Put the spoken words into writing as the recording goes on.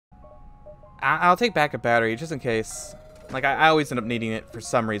I'll take backup battery just in case. Like, I always end up needing it for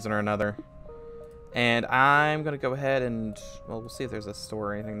some reason or another. And I'm going to go ahead and... Well, we'll see if there's a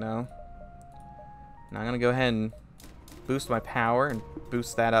store or anything now. Now I'm going to go ahead and boost my power and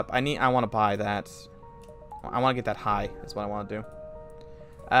boost that up. I want to buy that. I want to get that high. That's what I want to do.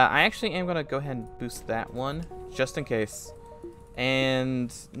 I actually am going to go ahead and boost that one just in case.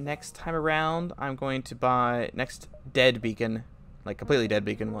 And next time around, I'm going to buy next dead beacon. Like, completely dead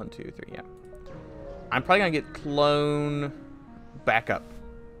beacon. 1, 2, 3, yeah. I'm probably going to get clone backup.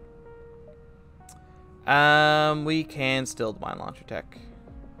 We can still mine launcher tech.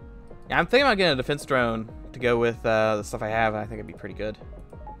 Yeah, I'm thinking about getting a defense drone to go with the stuff I have. I think it'd be pretty good.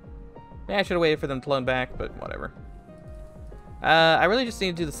 Yeah, I should have waited for them to load back, but whatever. I really just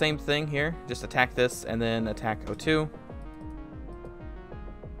need to do the same thing here. Just attack this and then attack O2.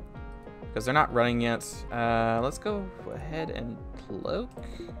 Because they're not running yet. Let's go ahead and cloak.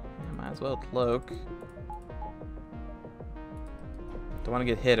 Yeah, might as well cloak. Don't want to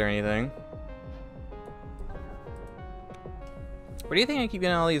get hit or anything. Where do you think I keep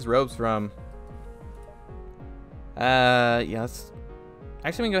getting all these robes from? Yeah, let's...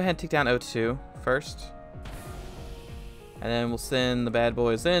 Actually, we can go ahead and take down O2 first. And then we'll send the bad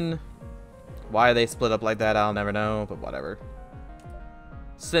boys in. Why they split up like that, I'll never know, but whatever.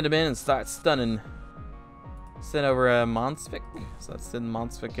 Send them in and start stunning. Send over a Monsvik. So let's send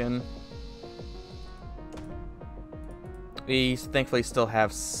Monsvik in. We thankfully still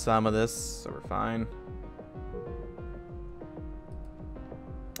have some of this, so we're fine.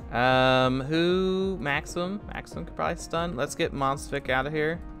 Who? Maxim? Maxim could probably stun. Let's get Monsvik out of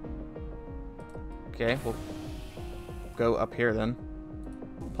here. Okay, we'll go up here then.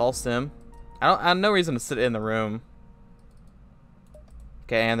 Pulse him. I have no reason to sit in the room.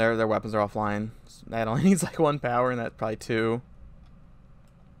 Okay, and their weapons are offline. So that only needs like 1 power, and that's probably 2.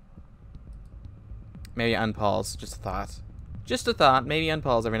 Maybe unpause. Just a thought. Just a thought. Maybe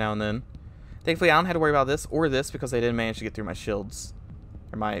unpause every now and then. Thankfully, I don't have to worry about this or this because they didn't manage to get through my shields.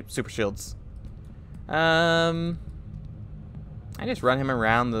 Or my super shields. I just run him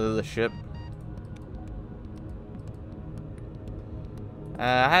around the ship.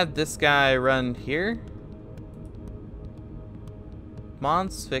 I had this guy run here.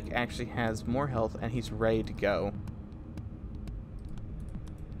 Monsvik actually has more health and he's ready to go.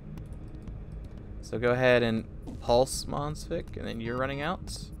 So go ahead and pulse Monsvik, and then you're running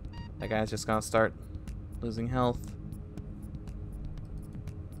out. That guy's just gonna start losing health.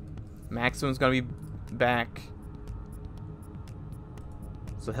 Maximum's gonna be back.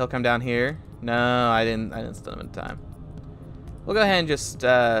 So he'll come down here. No, I didn't stun him in time. We'll go ahead and just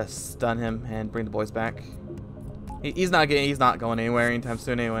stun him and bring the boys back. He's not going anywhere anytime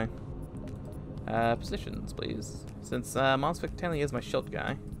soon anyway. Positions, please. Since Monsvik technically is my shield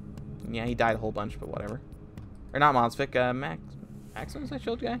guy. Yeah, he died a whole bunch, but whatever. Or not Monsvik, Maximum's my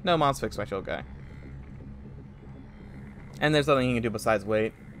shield guy? No, Monsvik's my shield guy. And there's nothing he can do besides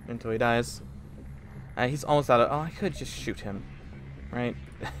wait until he dies. He's almost out of... Oh, I could just shoot him. Right?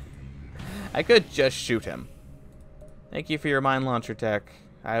 I could just shoot him. Thank you for your mine launcher tech.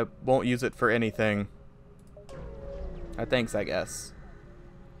 I won't use it for anything. Thanks, I guess.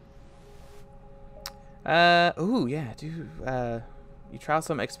 Ooh, yeah, dude. You trial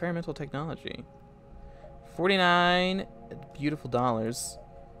some experimental technology. 49 beautiful dollars.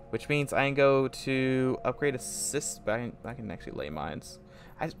 Which means I can go to upgrade assist, but I can actually lay mines.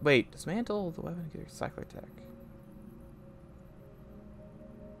 Wait, dismantle the weapon to get a recycler tech.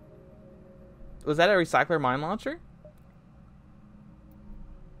 Was that a recycler mine launcher?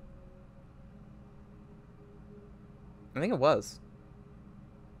 I think it was.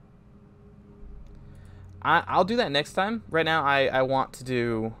 I'll do that next time. Right now, I want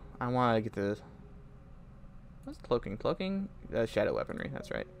to get the... What's cloaking? Cloaking? Shadow weaponry,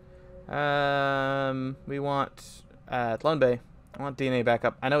 that's right. We want Clone Bay. I want DNA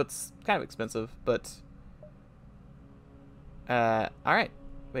backup. I know it's kind of expensive, but... alright.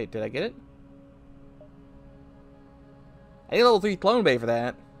 Wait, did I get it? I need a level 3 Clone Bay for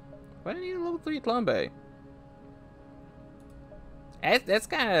that. Why do I need a level 3 Clone Bay? That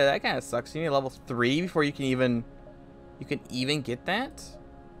kind of sucks. You need a level 3 before you can even get that.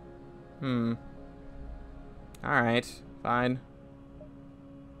 All right, fine.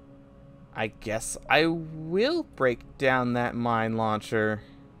 I guess I will break down that mine launcher.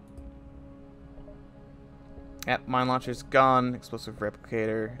 Yep, mine launcher's gone. Explosive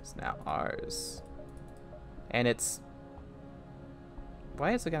replicator is now ours. And it's...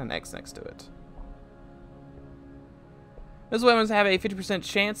 Why has it got an X next to it? Missile weapons have a 50%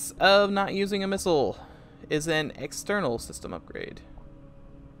 chance of not using a missile. Is an external system upgrade.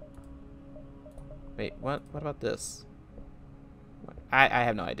 Wait, what? What about this? I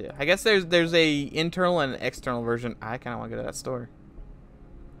have no idea. I guess there's a internal and an external version. I kind of want to go to that store.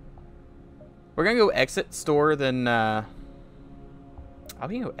 We're gonna go exit store, then are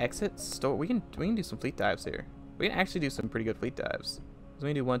we gonna go exit store? We can do some fleet dives here. We can actually do some pretty good fleet dives. So we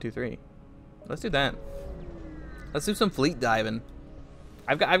can do 1, 2, 3. Let's do that. Let's do some fleet diving.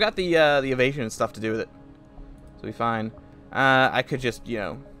 I've got the evasion and stuff to do with it, so we fine. I could just, you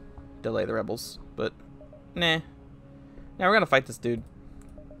know, delay the rebels, but nah. Now we're gonna fight this dude.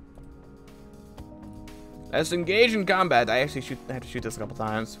 Let's engage in combat. I actually have to shoot this a couple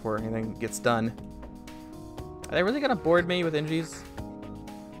times before anything gets done. Are they really gonna board me with NGs?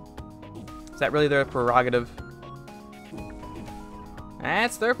 Is that really their prerogative?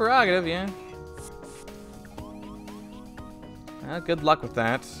 That's their prerogative, yeah. Good luck with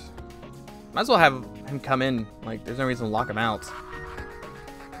that. Might as well have him come in. Like, there's no reason to lock him out.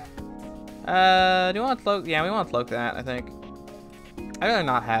 Do you want to cloak? Yeah, we want to cloak that, I think. I'd rather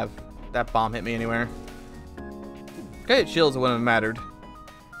not have that bomb hit me anywhere. Okay, shields, it wouldn't have mattered.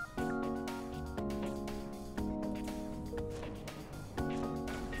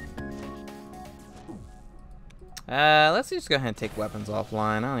 Let's just go ahead and take weapons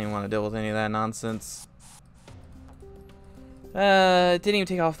offline. I don't even want to deal with any of that nonsense. Didn't even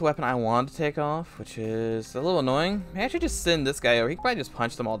take off the weapon I wanted to take off, which is a little annoying. Maybe I should just send this guy over. He could probably just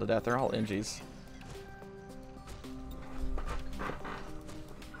punch them all to death. They're all NGs.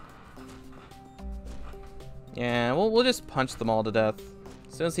 Yeah, we'll just punch them all to death.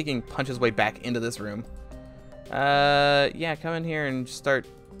 As soon as he can punch his way back into this room. Yeah, come in here and start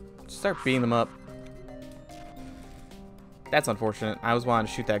beating them up. That's unfortunate. I was wanting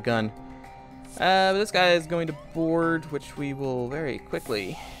to shoot that gun. But this guy is going to board, which we will very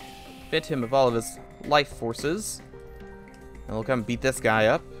quickly fit him of all of his life forces. And we'll come beat this guy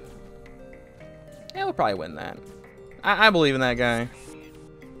up. Yeah, we'll probably win that. I believe in that guy.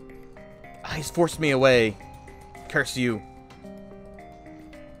 Ah, he's forced me away. Curse you.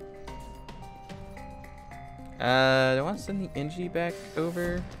 Do I want to send the NG back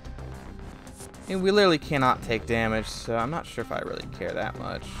over? I mean, we literally cannot take damage, so I'm not sure if I really care that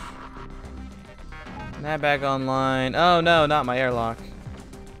much. That back online. Oh no, not my airlock.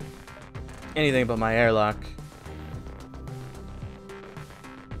 Anything but my airlock.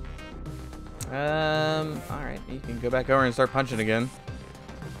 Alright, you can go back over and start punching again.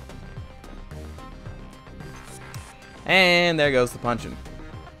 And there goes the punching.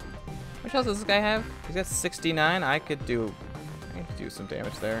 How much else does this guy have? He's got 69. I could do some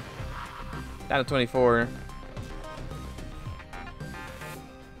damage there. Down to 24.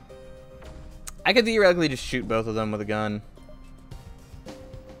 I could theoretically just shoot both of them with a gun.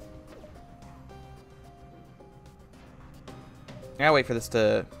 I gotta wait for this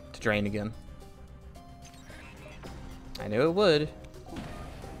to drain again. I knew it would.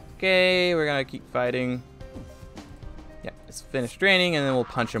 Okay, we're gonna keep fighting. Yeah, it's finished draining, and then we'll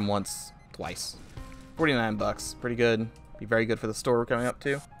punch him twice. 49 bucks, pretty good. Be very good for the store we're coming up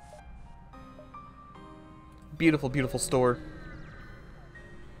to. Beautiful, beautiful store.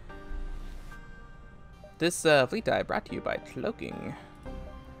 This fleet dive brought to you by cloaking.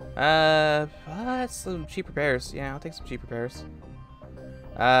 That's some cheap repairs. Yeah, I'll take some cheap repairs.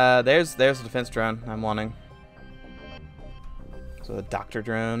 There's a defense drone I'm wanting. So the doctor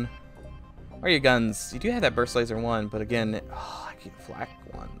drone. Where are your guns? You do have that burst laser 1, but again, I keep flak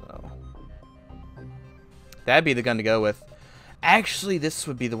 1 though. That'd be the gun to go with. Actually, this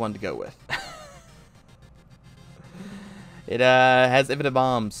would be the one to go with. It has infinite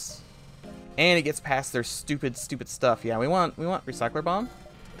bombs. And it gets past their stupid stuff. Yeah, we want recycler bomb.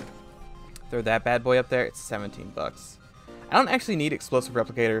 Throw that bad boy up there. It's 17 bucks. I don't actually need explosive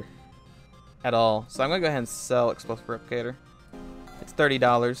replicator at all, so I'm gonna go ahead and sell explosive replicator. It's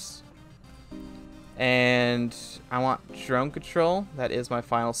 $30. And I want drone control. That is my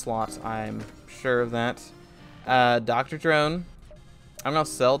final slot. I'm sure of that. Doctor drone. I'm gonna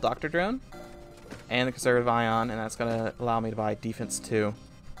sell Doctor drone and the conservative ion, and that's gonna allow me to buy defense 2.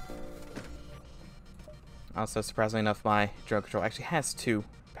 Also, surprisingly enough, my drone control actually has 2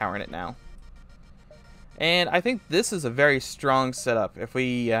 power in it now. And I think this is a very strong setup. If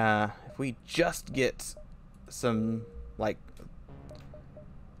we just get some like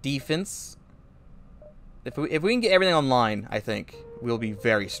defense, if we can get everything online, I think we'll be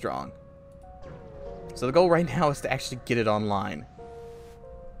very strong. So the goal right now is to actually get it online.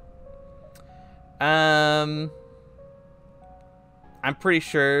 I'm pretty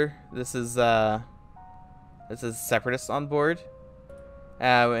sure this is separatists on board.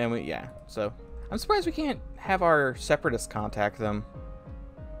 Yeah, so I'm surprised we can't have our separatists contact them.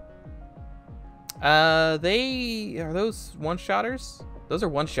 Are those one-shotters? Those are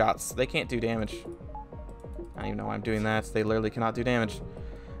one-shots. They can't do damage. I don't even know why I'm doing that. They literally cannot do damage.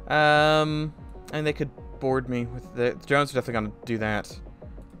 And they could board me with the drones are definitely gonna do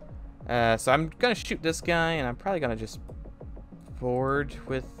that. So I'm gonna shoot this guy, and I'm probably gonna just board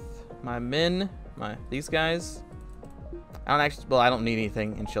with my men, these guys. I don't need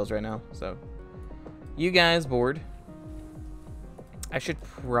anything in shields right now, so you guys board. I should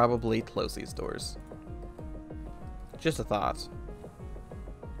probably close these doors. Just a thought.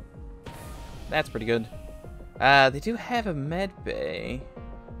 That's pretty good. They do have a med bay.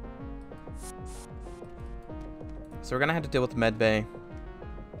 So we're gonna have to deal with the med bay.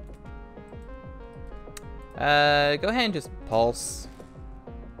 Go ahead and just pulse.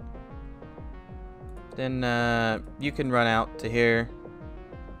 Then you can run out to here.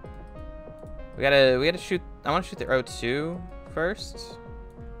 We gotta shoot. I want to shoot the O2 first,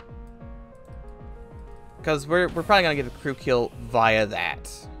 because we're probably gonna get a crew kill via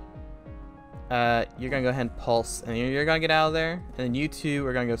that. You're gonna go ahead and pulse, and you're gonna get out of there, and then you two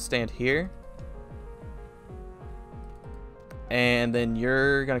are gonna go stand here, and then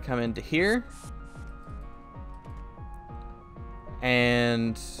you're gonna come into here,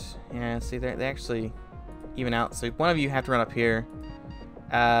 and yeah, see they actually even out. So one of you have to run up here.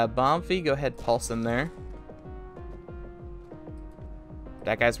 Bombfy, go ahead, pulse in there.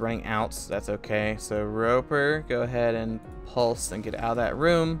 That guy's running out, so that's okay. So Roper, go ahead and pulse and get out of that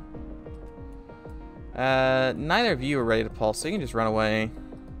room. Neither of you are ready to pulse, so you can just run away.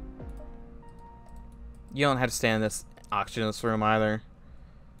 You don't have to stand in this oxygenless room either.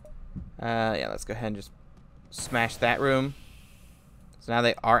 Yeah, let's go ahead and just smash that room. So now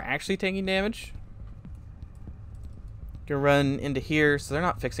they are actually taking damage. Gonna run into here, so they're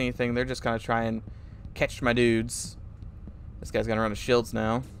not fixing anything. They're just gonna try and catch my dudes. This guy's gonna run to shields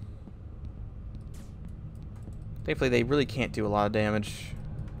now. Thankfully, they really can't do a lot of damage,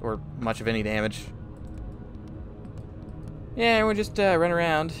 or much of any damage. Yeah, we'll just run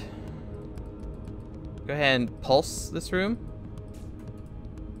around. Go ahead and pulse this room.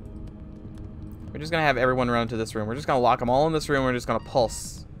 We're just gonna have everyone run into this room. We're just gonna lock them all in this room. We're just gonna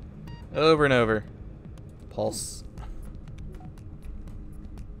pulse over and over. Pulse.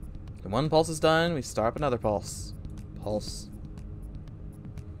 When one pulse is done, we start up another pulse. Pulse.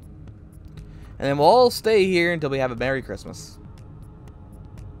 And then we'll all stay here until we have a Merry Christmas.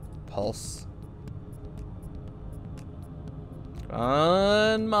 Pulse.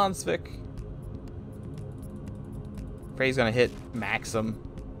 On Monsvik. Frey's gonna hit Maxim.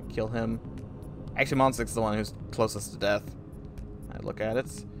 Kill him. Actually, Monsvik's the one who's closest to death. I look at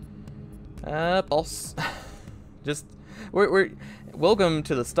it. Pulse. Just... We're welcome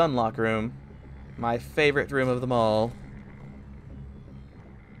to the stun lock room, my favorite room of them all.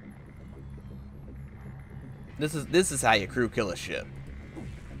 This is how you crew kill a ship.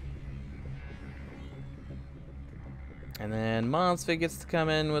 And then Monsvig gets to come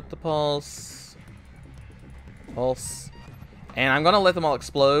in with the pulse. Pulse. And I'm gonna let them all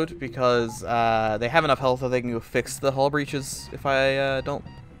explode because they have enough health that they can go fix the hull breaches if I don't.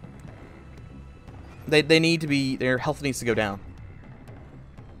 They need to be, their health needs to go down.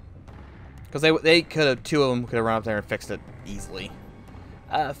 Because they could have, two of them could have run up there and fixed it easily.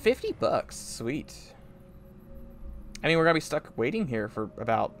 $50, sweet. I mean, we're gonna be stuck waiting here for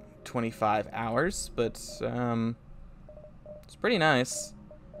about 25 hours, but it's pretty nice.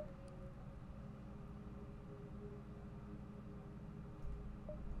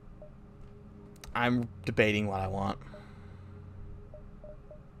 I'm debating what I want.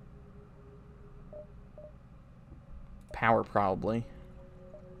 Power, probably.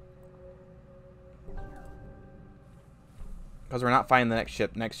 Because we're not finding the next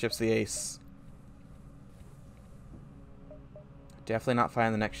ship. Next ship's the ace. Definitely not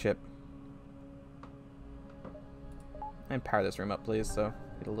finding the next ship. And power this room up, please, so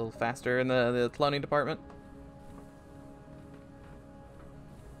get a little faster in the cloning department.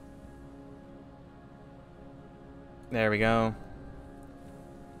 There we go.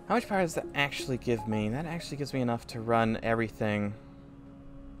 How much power does that actually give me? That actually gives me enough to run everything.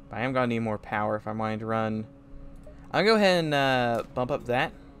 But I am going to need more power if I'm wanting to run. I'll go ahead and bump up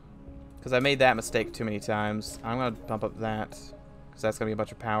that. Because I made that mistake too many times. I'm going to bump up that. Because that's going to be a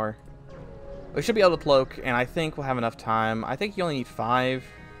bunch of power. We should be able to cloak, and I think we'll have enough time. I think you only need 5.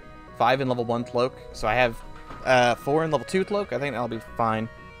 5 in level 1 cloak. So I have 4 in level 2 cloak. I think that'll be fine.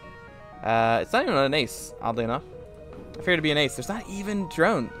 It's not even an ace, oddly enough. I figured to be an ace. There's not even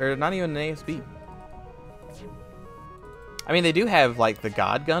drone, or not even an ASB. I mean, they do have like the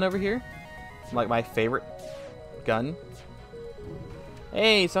God gun over here, like my favorite gun.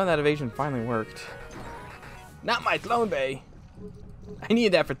 Hey, some of that evasion finally worked. Not my clone bay. I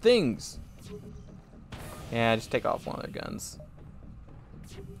needed that for things. Yeah, just take off one of their guns.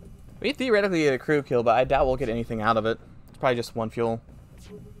 We theoretically get a crew kill, but I doubt we'll get anything out of it. It's probably just one fuel.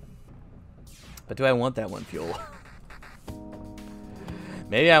 But do I want that one fuel?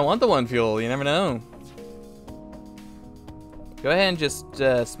 Maybe I want the one fuel. You never know. Go ahead and just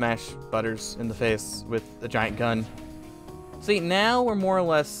smash Butters in the face with a giant gun. See, now we're more or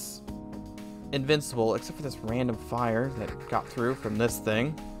less invincible, except for this random fire that got through from this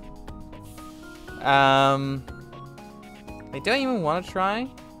thing. I don't even want to try.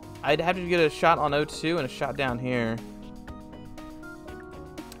 I'd have to get a shot on O2 and a shot down here.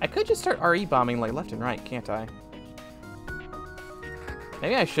 I could just start RE bombing like left and right, can't I?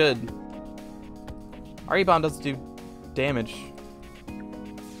 Maybe I should. RE bomb doesn't do damage.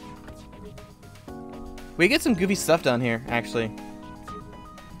 We get some goofy stuff done here, actually.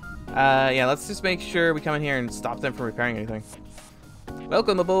 Yeah, let's just make sure we come in here and stop them from repairing anything.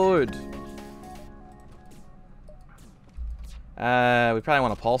 Welcome aboard. We probably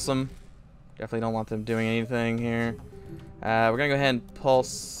want to pulse them. Definitely don't want them doing anything here. We're gonna go ahead and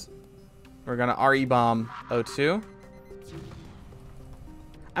pulse. We're gonna RE bomb O2.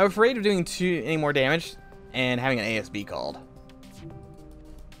 I'm afraid of doing any more damage and having an ASB called,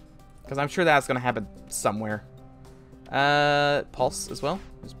 because I'm sure that's gonna happen somewhere. Pulse as well.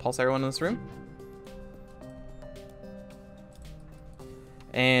 Just pulse everyone in this room.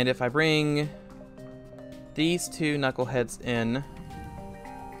 And if I bring these two knuckleheads in,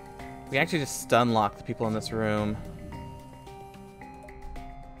 we actually just stun lock the people in this room.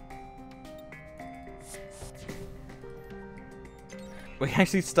 We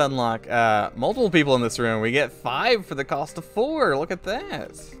actually stun lock multiple people in this room. We get 5 for the cost of 4. Look at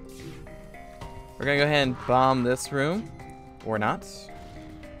that. We're gonna go ahead and bomb this room, or not.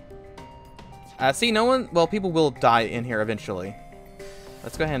 See, no one. Well, people will die in here eventually.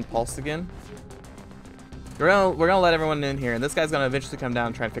 Let's go ahead and pulse again. We're gonna let everyone in here, and this guy's gonna eventually come down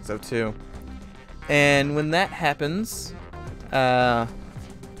and try and fix O2. And when that happens,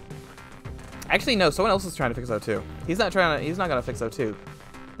 actually no, someone else is trying to fix O2. He's not gonna fix O2.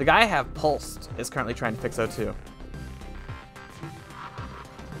 The guy I have pulsed is currently trying to fix O2.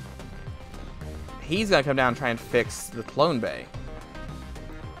 He's gonna come down and try and fix the clone bay.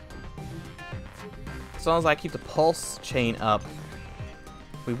 As long as I keep the pulse chain up,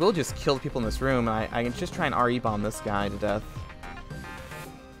 we will just kill the people in this room, and I can just try and RE bomb this guy to death.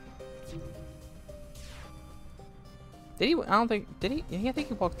 Did he? I don't think. Did he? Yeah, I think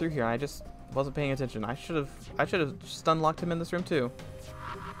he walked through here. I just wasn't paying attention. I should have stun locked him in this room too.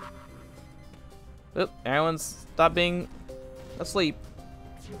 Oop! Everyone's stop being asleep.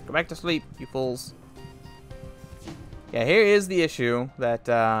 Go back to sleep, you fools. Yeah, here is the issue that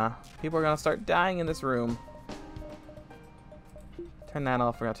people are gonna start dying in this room. Turn that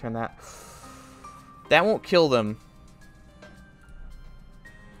off. We're gonna turn that. That won't kill them.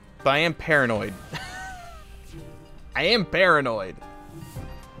 But I am paranoid. I am paranoid.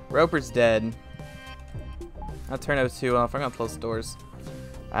 Roper's dead. I'll turn O2 off. I'm gonna close the doors.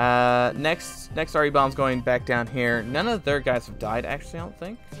 Next RE bomb's going back down here. None of their guys have died, actually, I don't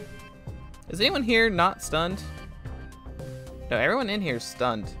think. Is anyone here not stunned? No, everyone in here is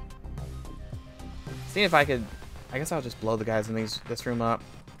stunned. See if I could. I guess I'll just blow the guys in this room up.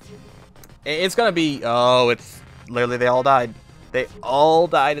 It's gonna be. Oh, it's literally they all died. They all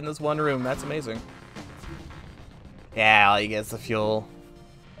died in this one room. That's amazing. Yeah, all you get is the fuel.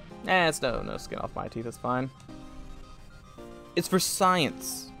 It's no skin off my teeth. It's fine. It's for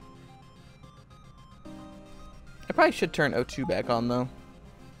science. I probably should turn O2 back on though.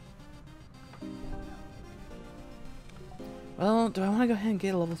 Well, do I want to go ahead and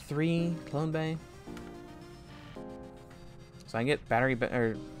get a level 3 clone bay? So I can get battery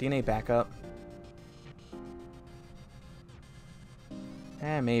or DNA backup.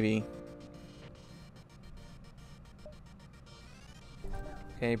 Maybe.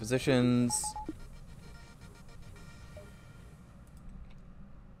 Okay, positions.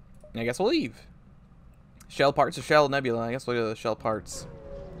 I guess we'll leave. Shell parts or shell nebula. I guess we'll go to the shell parts.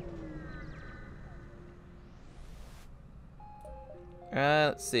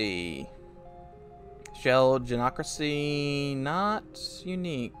 Let's see. Shell genocracy, not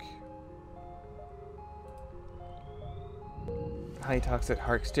unique. High toxic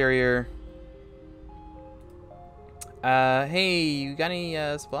heart exterior. Hey, you got any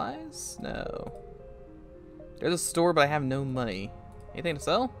supplies? No. There's a store, but I have no money. Anything to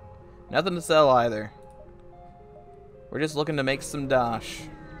sell? Nothing to sell either. We're just looking to make some dosh.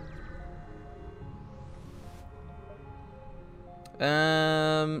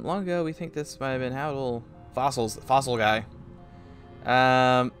 Long ago, we think this might have been how little fossil guy.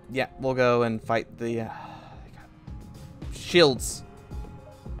 Yeah, we'll go and fight the shields.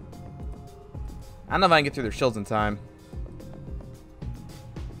 I don't know if I can get through their shields in time.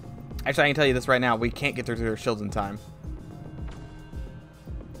 Actually, I can tell you this right now. We can't get through their shields in time.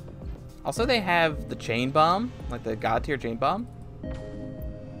 Also, they have the chain bomb, like the god tier chain bomb.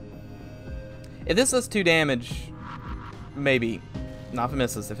 If this does 2 damage, maybe. Not if it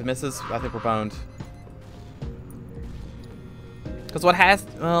misses. If it misses, I think we're boned. Because what has...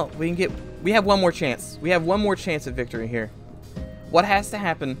 Well, we have one more chance. We have one more chance at victory here. What has to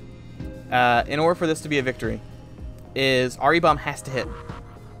happen in order for this to be a victory is RE bomb has to hit.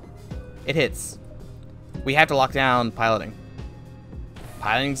 It hits. We have to lock down piloting.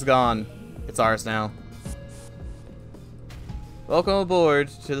 Piloting's gone. It's ours now. Welcome aboard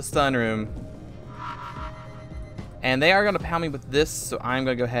to the stun room. And they are going to pound me with this, so I'm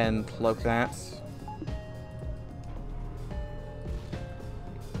going to go ahead and cloak that.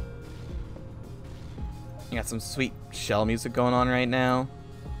 You got some sweet shell music going on right now.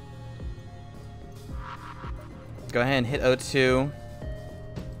 Go ahead and hit O2.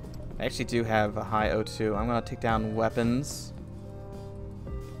 I actually do have a high O2. I'm going to take down weapons.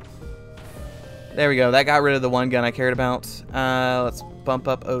 There we go. That got rid of the one gun I cared about. Let's bump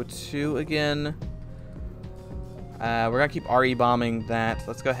up O2 again. We're going to keep RE bombing that.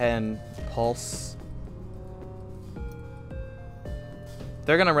 Let's go ahead and pulse.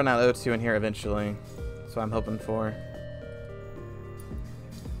 They're going to run out O2 in here eventually. That's what I'm hoping for.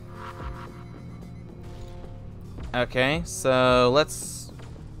 Okay, so let's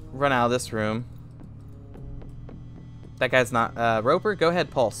run out of this room. That guy's not... Roper, go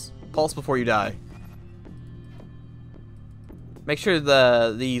ahead, pulse. Pulse before you die. Make sure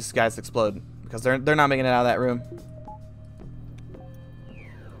these guys explode, because they're not making it out of that room.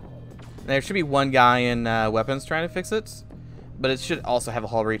 There should be one guy in weapons trying to fix it, but it should also have a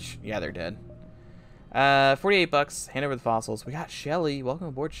hull breach. Yeah, they're dead. 48 bucks. Hand over the fossils. We got Shelly. Welcome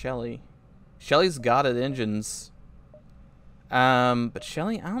aboard, Shelly. Shelly's got it engines. But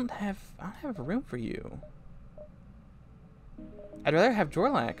Shelly, I don't have a room for you. I'd rather have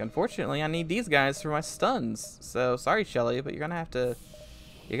Jorlak. Unfortunately, I need these guys for my stuns. So sorry, Shelly, but you're gonna have to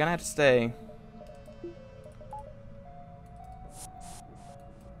stay.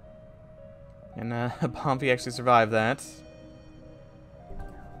 And Pompey actually survived that.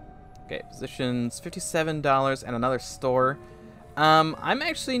 Okay, positions $57 and another store. I'm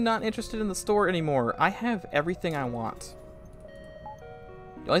actually not interested in the store anymore. I have everything I want.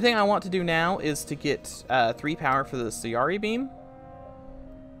 The only thing I want to do now is to get 3 power for the Sayari beam.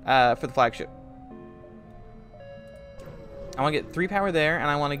 For the flagship. I want to get 3 power there,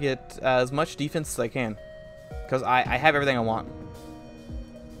 and I want to get as much defense as I can. Because I have everything I want.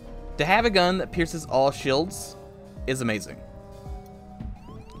 To have a gun that pierces all shields is amazing.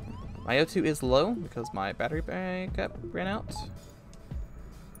 My O2 is low because my battery backup ran out.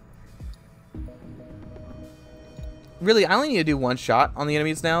 Really, I only need to do 1 shot on the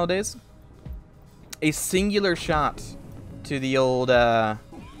enemies nowadays. A singular shot to the old... Okay,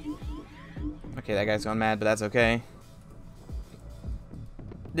 that guy's gone mad, but that's okay.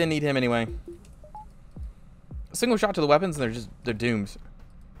 Didn't need him anyway. A single shot to the weapons and they're doomed.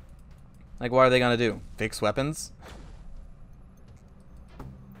 Like, what are they gonna do? Fix weapons?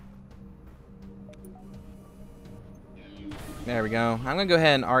 There we go. I'm gonna go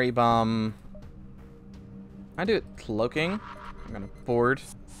ahead and RE bomb. I do it cloaking. I'm gonna board.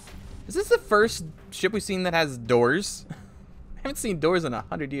 Is this the first ship we've seen that has doors? I haven't seen doors in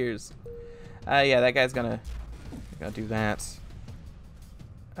 100 years. Yeah, that guy's gonna do that.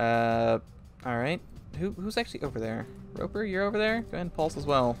 All right. Who's actually over there? Roper, you're over there. Go ahead and pulse as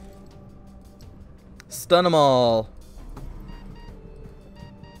well. Stun them all.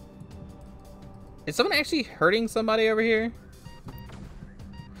 Is someone actually hurting somebody over here?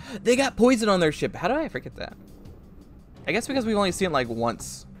 They got poison on their ship. How did I forget that? I guess because we've only seen it like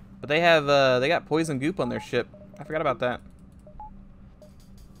once. But they have they got poison goop on their ship. I forgot about that.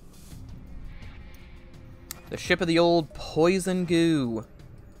 The ship of the old poison goo.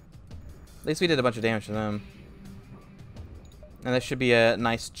 At least we did a bunch of damage to them. And this should be a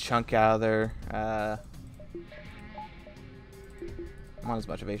nice chunk out of there. I want as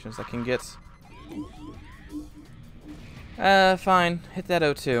much evasion as I can get. Fine. Hit that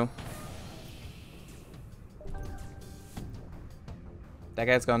O2. That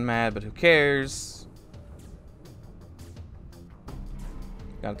guy's gone mad, but who cares?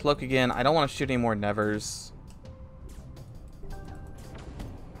 Got a cloak again. I don't want to shoot any more nevers.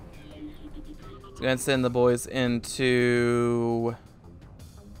 go ahead and send the boys into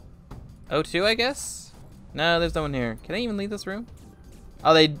O2, I guess? No, there's no one here. Can I even leave this room?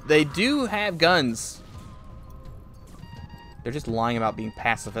 Oh, they do have guns. They're just lying about being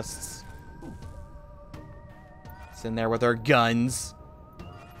pacifists. It's in there with their guns.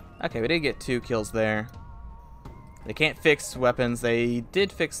 Okay, we did get 2 kills there. They can't fix weapons. They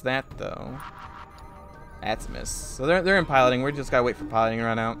did fix that, though. That's a miss. So they're in piloting. We just gotta wait for piloting to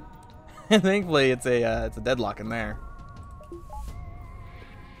run out. Thankfully, it's a deadlock in there.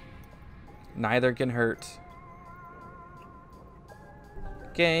 Neither can hurt.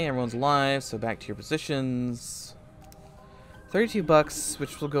 Okay, everyone's alive, so back to your positions. 32 bucks,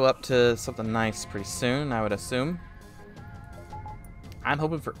 which will go up to something nice pretty soon, I would assume. I'm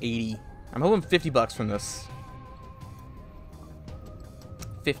hoping for 80. I'm hoping 50 bucks from this.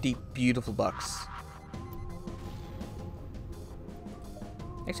 50 beautiful bucks.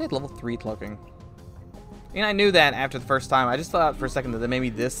 Actually, I had level 3 cloaking. And I knew that after the first time. I just thought for a second that maybe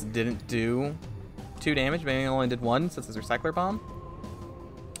this didn't do 2 damage. Maybe it only did 1 since it's a recycler bomb.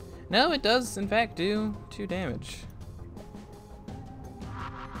 No, it does, in fact, do 2 damage.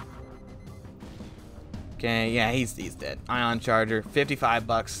 Okay, yeah, he's dead. Ion charger, 55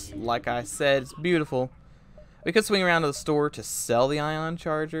 bucks. Like I said, it's beautiful. We could swing around to the store to sell the ion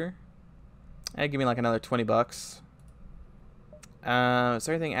charger. That'd give me like another 20 bucks. Is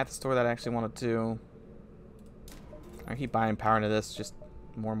there anything at the store that I actually want to do? I keep buying power into this, just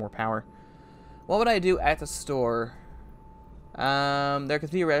more and more power. What would I do at the store? There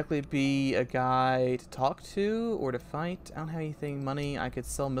could theoretically be a guy to talk to or to fight. I don't have anything money. I could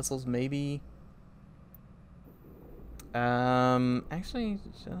sell missiles maybe. Actually,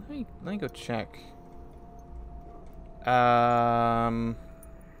 let me go check. I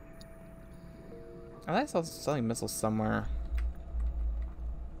saw selling missiles somewhere.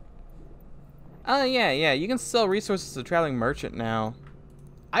 Oh, yeah, you can sell resources to a traveling merchant now.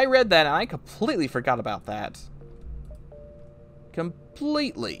 I read that and I completely forgot about that.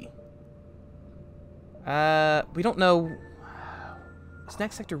 Completely. We don't know. Is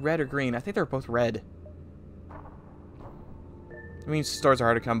next sector red or green? I think they're both red. I mean, stores are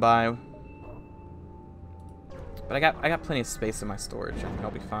hard to come by. But I got plenty of space in my storage. I think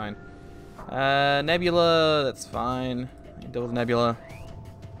I'll be fine. Nebula, that's fine. I can deal with Nebula.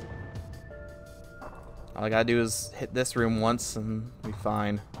 All I gotta do is hit this room once and be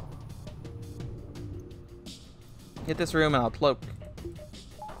fine. Hit this room and I'll cloak.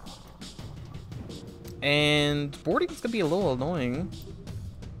 And boarding's gonna be a little annoying.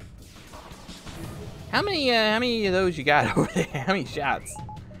 How many of those you got over there? How many shots?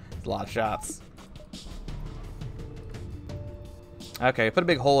 It's a lot of shots. Okay, put a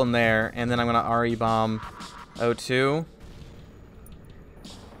big hole in there, and then I'm gonna RE bomb O2,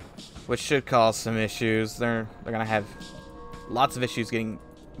 which should cause some issues. They're gonna have lots of issues getting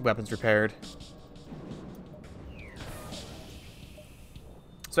weapons repaired.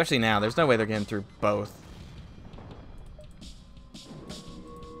 Especially now, there's no way they're getting through both.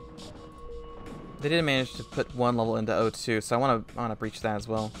 They did manage to put 1 level into O2, so I wanna breach that as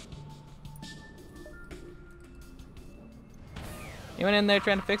well. Anyone in there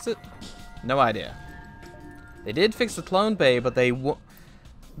trying to fix it? No idea. They did fix the clone bay, but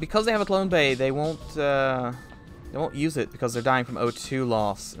because they have a clone bay, they won't use it because they're dying from O2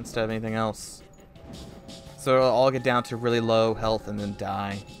 loss instead of anything else. So it'll all get down to really low health and then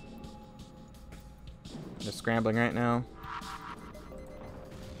die. They're scrambling right now.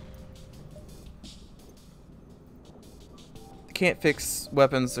 Can't fix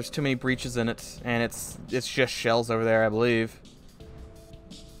weapons. There's too many breaches in it, and it's just shells over there, I believe.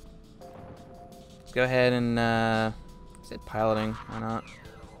 Let's go ahead and is it piloting? Why not?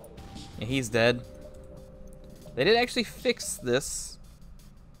 Yeah, he's dead. They did actually fix this.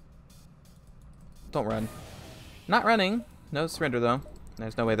 Don't run. Not running. No surrender though.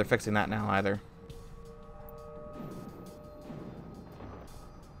 There's no way they're fixing that now either.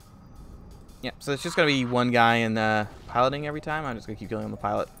 Yep, so it's just gonna be one guy in piloting every time. I'm just gonna keep killing on the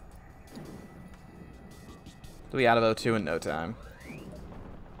pilot. They'll be out of O2 in no time.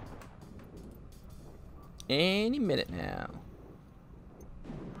 Any minute now.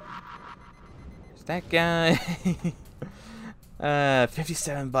 Is that guy?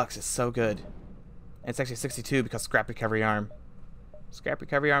 57 bucks is so good. And it's actually 62 because scrap recovery arm. Scrap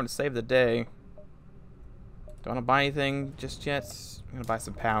recovery arm to save the day. Don't want to buy anything just yet. I'm gonna buy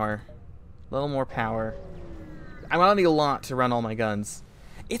some power. A little more power. I'm gonna need a lot to run all my guns.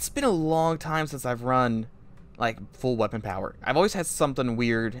 It's been a long time since I've run like full weapon power. I've always had something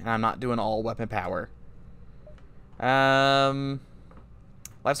weird and I'm not doing all weapon power.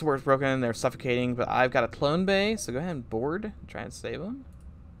 Life support's broken. They're suffocating, but I've got a clone bay, so go ahead and board. Try and save them.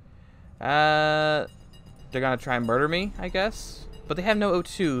 They're gonna try and murder me, I guess. But they have no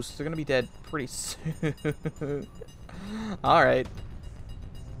O2, so they're gonna be dead pretty soon. Alright.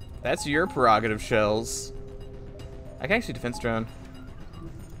 That's your prerogative, Shells. I can actually defense drone.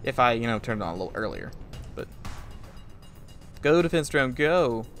 If I, you know, turned it on a little earlier. But go, defense drone,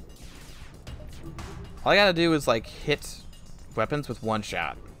 go. All I gotta do is, like, hit weapons with one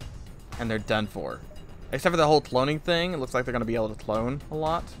shot. And they're done for. Except for the whole cloning thing. It looks like they're gonna be able to clone a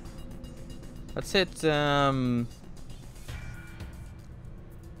lot. Let's hit, yeah,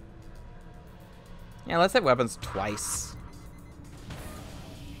 let's hit weapons twice.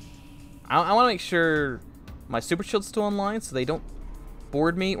 I want to make sure my super shield's still online so they don't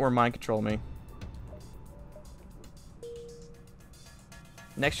board me or mind control me.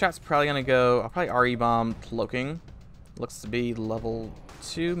 Next shot's probably going to go, I'll probably RE bomb cloaking. Looks to be level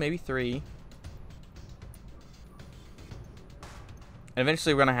 2, maybe 3. And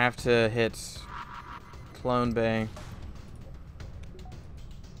eventually we're going to have to hit clone bay.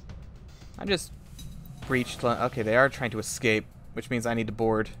 I just breached. Okay, they are trying to escape, which means I need to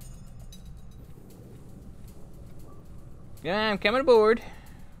board. Yeah, I'm coming aboard.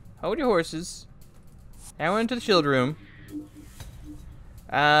 Hold your horses. I went into the shield room.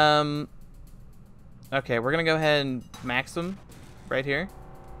 Okay, we're gonna go ahead and max them right here.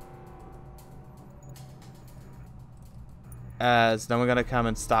 Is no one gonna come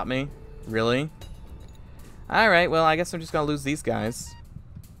and stop me? Really? Alright, well, I guess I'm just gonna lose these guys.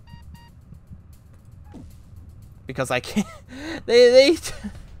 Because I can't.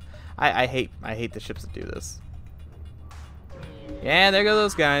 I hate the ships that do this. Yeah, there go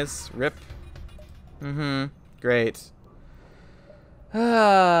those guys. Rip. Great.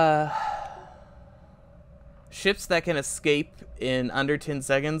 Ships that can escape in under 10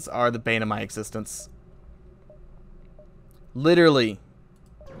 seconds are the bane of my existence. Literally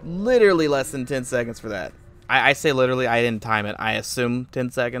less than 10 seconds for that. I say literally, I didn't time it. I assume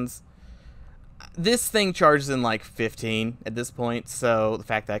 10 seconds. This thing charges in like 15 at this point, so the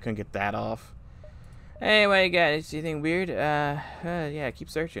fact that I couldn't get that off. Hey, what you got? Anything weird? Yeah, keep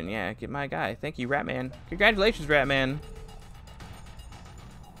searching. Yeah, get my guy. Thank you, Ratman. Congratulations, Ratman.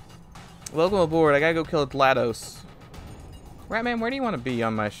 Welcome aboard. I gotta go kill GLaDOS. Ratman, where do you want to be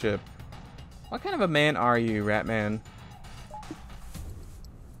on my ship? What kind of a man are you, Ratman?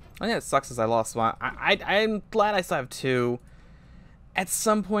 I think it sucks as I lost one. I'm glad I still have 2. At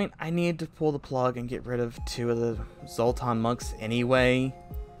some point, I need to pull the plug and get rid of 2 of the Zoltan monks anyway.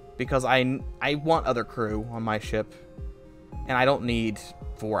 Because I want other crew on my ship. And I don't need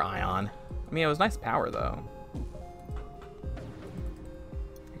 4 ion. I mean, it was nice power, though. Here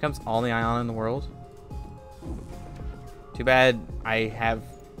comes all the ion in the world. Too bad I have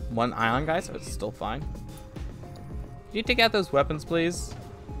 1 ion guy, so it's still fine. Could you take out those weapons, please?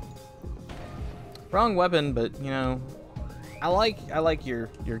 Wrong weapon, but, you know, I like your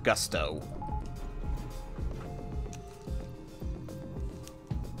gusto.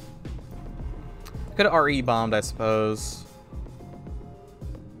 Could have RE bombed, I suppose.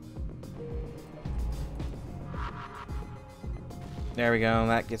 There we go.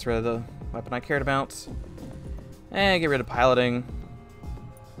 That gets rid of the weapon I cared about. And get rid of piloting.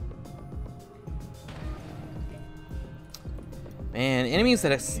 Man, enemies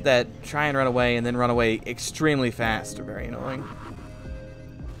that try and run away and then run away extremely fast are very annoying.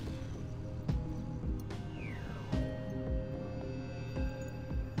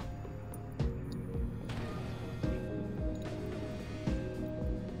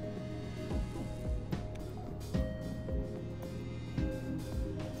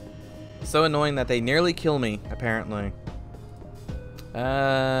 So annoying that they nearly kill me, apparently.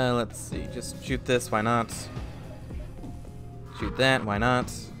 Let's see. Just shoot this, why not? Shoot that, why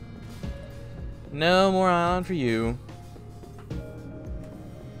not? No more ion for you.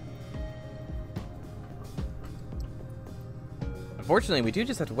 Unfortunately, we do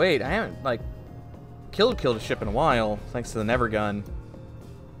just have to wait. I haven't, like, killed a ship in a while, thanks to the Never Gun.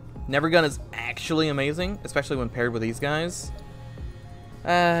 Never Gun is actually amazing, especially when paired with these guys.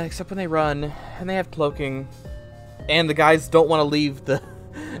 Except when they run, and they have cloaking, and the guys don't want to leave the...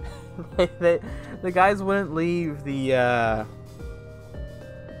 the guys wouldn't leave the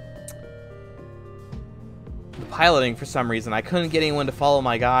piloting for some reason. I couldn't get anyone to follow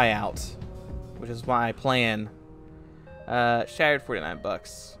my guy out, which is my plan. Shattered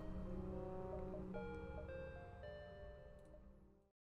 $49.